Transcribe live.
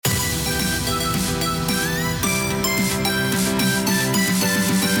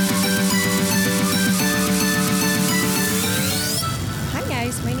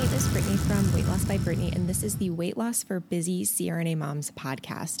This is the Weight Loss for Busy CRNA Moms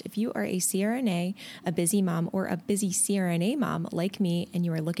podcast. If you are a CRNA, a busy mom, or a busy CRNA mom like me, and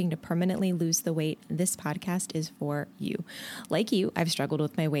you are looking to permanently lose the weight, this podcast is for you. Like you, I've struggled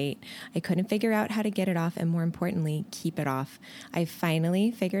with my weight. I couldn't figure out how to get it off, and more importantly, keep it off. I finally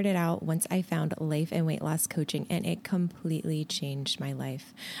figured it out once I found life and weight loss coaching, and it completely changed my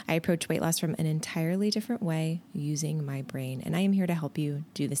life. I approach weight loss from an entirely different way using my brain, and I am here to help you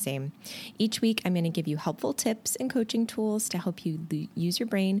do the same. Each week, I'm going to give you helpful tips and coaching tools to help you use your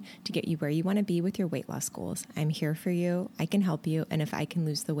brain to get you where you want to be with your weight loss goals. I'm here for you. I can help you. And if I can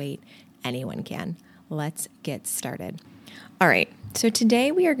lose the weight, anyone can. Let's get started. All right. So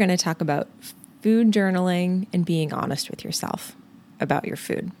today we are going to talk about food journaling and being honest with yourself about your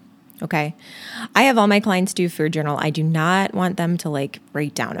food. Okay. I have all my clients do food journal. I do not want them to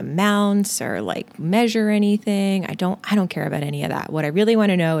write down amounts or measure anything. I don't care about any of that. What I really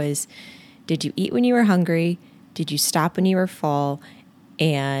want to know is, did you eat when you were hungry? Did you stop when you were full?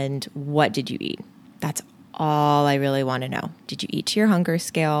 And what did you eat? That's all I really want to know. Did you eat to your hunger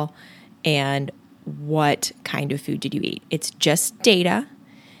scale? And what kind of food did you eat? It's just data.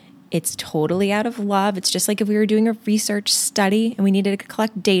 It's totally out of love. It's just like if we were doing a research study and we needed to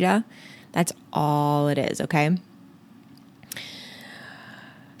collect data. That's all it is, okay?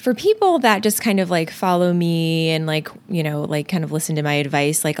 For people that just kind of follow me and kind of listen to my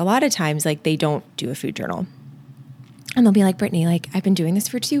advice, a lot of times they don't do a food journal. And they'll be like, Brittany, I've been doing this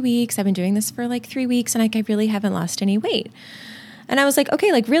for 2 weeks. I've been doing this for 3 weeks and I really haven't lost any weight. And I was like,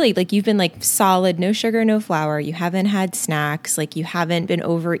 okay, really, you've been solid, no sugar, no flour. You haven't had snacks. You haven't been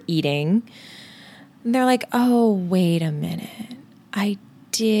overeating. And they're like, oh, wait a minute. I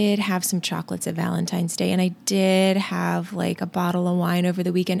did have some chocolates at Valentine's Day, and I did have a bottle of wine over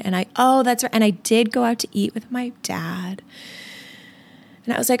the weekend, and that's right, and I did go out to eat with my dad.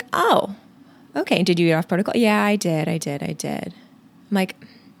 And I was like, oh, okay, did you eat off protocol? Yeah, I did. I'm like,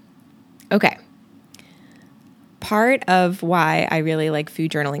 okay. Part of why I really like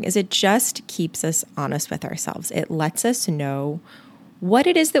food journaling is it just keeps us honest with ourselves. It lets us know what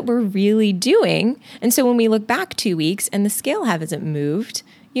it is that we're really doing. And so when we look back 2 weeks and the scale hasn't moved,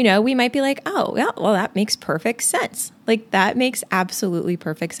 we might be like, oh, yeah, well, that makes perfect sense. That makes absolutely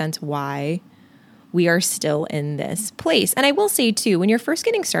perfect sense why we are still in this place. And I will say too, when you're first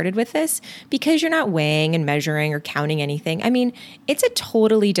getting started with this, because you're not weighing and measuring or counting anything, it's a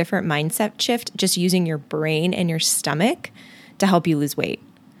totally different mindset shift just using your brain and your stomach to help you lose weight,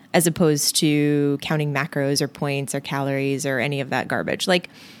 as opposed to counting macros or points or calories or any of that garbage.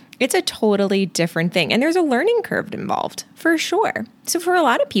 It's a totally different thing. And there's a learning curve involved for sure. So for a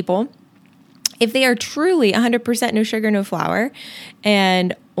lot of people, if they are truly 100% no sugar, no flour,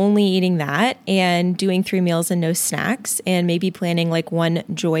 and only eating that and doing 3 meals and no snacks and maybe planning one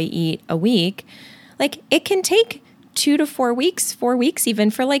joy eat a week, it can take 2 to 4 weeks, 4 weeks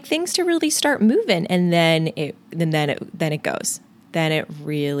even for things to really start moving. And then it goes. Then it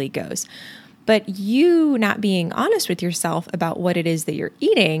really goes. But you not being honest with yourself about what it is that you're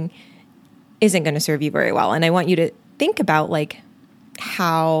eating isn't going to serve you very well. And I want you to think about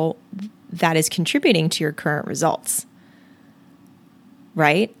how that is contributing to your current results,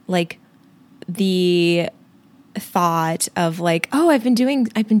 right? The thought of oh, I've been doing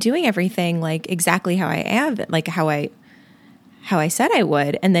everything exactly how I am, how I said I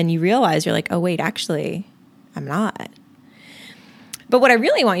would. And then you realize you're oh, wait, actually, I'm not. But what I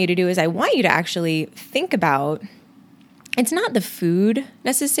really want you to do is I want you to actually think about, it's not the food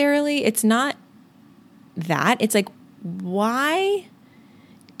necessarily. It's not that. It's why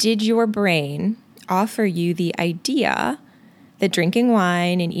did your brain offer you the idea that drinking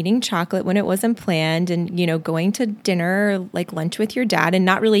wine and eating chocolate when it wasn't planned and, going to dinner or lunch with your dad and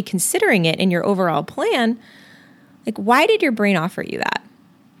not really considering it in your overall plan, why did your brain offer you that?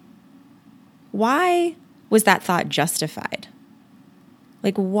 Why was that thought justified?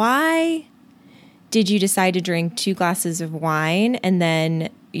 Why did you decide to drink 2 glasses of wine and then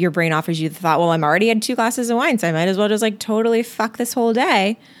your brain offers you the thought, well, I'm already had 2 glasses of wine, so I might as well just totally fuck this whole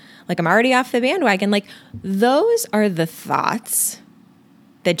day. I'm already off the bandwagon. Those are the thoughts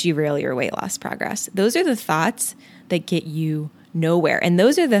that derail your weight loss progress. Those are the thoughts that get you nowhere. And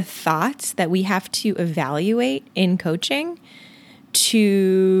those are the thoughts that we have to evaluate in coaching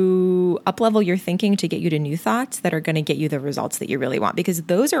to up-level your thinking to get you to new thoughts that are going to get you the results that you really want, because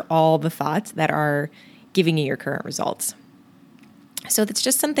those are all the thoughts that are giving you your current results. So that's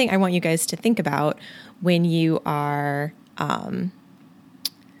just something I want you guys to think about when you are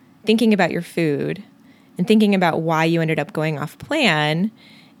thinking about your food and thinking about why you ended up going off plan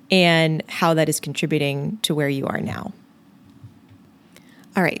and how that is contributing to where you are now.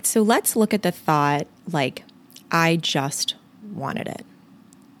 All right, so let's look at the thought like, I just wanted it.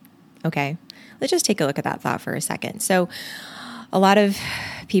 Okay, let's just take a look at that thought for a second. So a lot of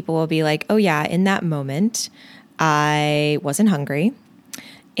people will be like, oh yeah, in that moment, I wasn't hungry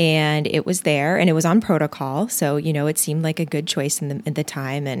and it was there and it was on protocol. So, it seemed like a good choice in the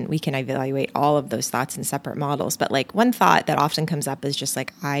time, and we can evaluate all of those thoughts in separate models. But like one thought that often comes up is just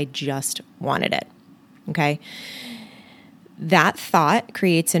like, I just wanted it. Okay. That thought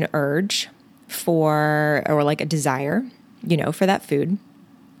creates an urge or like a desire, for that food.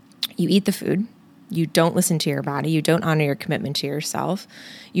 You eat the food. You don't listen to your body. You don't honor your commitment to yourself.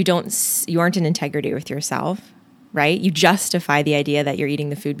 You aren't in integrity with yourself, right? You justify the idea that you're eating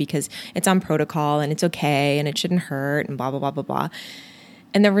the food because it's on protocol and it's okay and it shouldn't hurt and blah, blah, blah, blah, blah.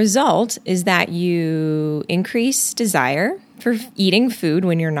 And the result is that you increase desire for eating food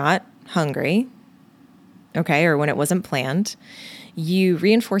when you're not hungry, okay, or when it wasn't planned. You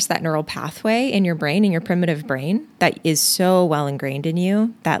reinforce that neural pathway in your brain, in your primitive brain, that is so well ingrained in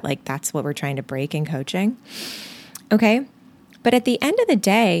you that that's what we're trying to break in coaching. Okay. But at the end of the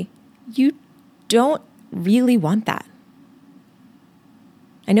day, you don't really want that.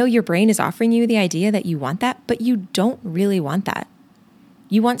 I know your brain is offering you the idea that you want that, but you don't really want that.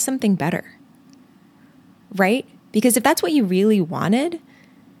 You want something better, right? Because if that's what you really wanted,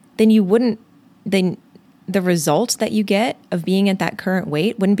 then the result that you get of being at that current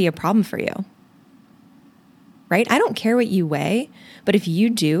weight wouldn't be a problem for you, right? I don't care what you weigh, but if you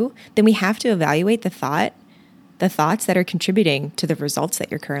do, then we have to evaluate the thoughts that are contributing to the results that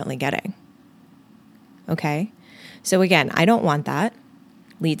you're currently getting. Okay? So again, I don't want that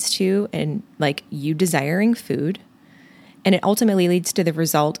leads to you desiring food, and it ultimately leads to the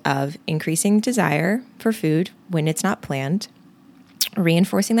result of increasing desire for food when it's not planned,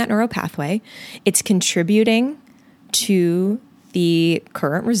 reinforcing that neural pathway. It's contributing to the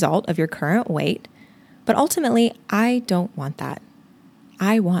current result of your current weight. But ultimately, I don't want that.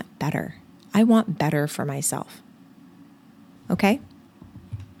 I want better. I want better for myself. Okay?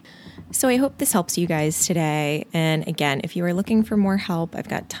 So I hope this helps you guys today. And again, if you are looking for more help, I've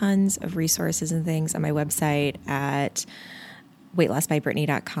got tons of resources and things on my website at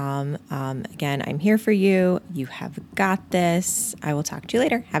weightlossbybrittany.com. Again, I'm here for you. You have got this. I will talk to you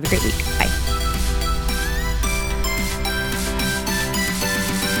later. Have a great week.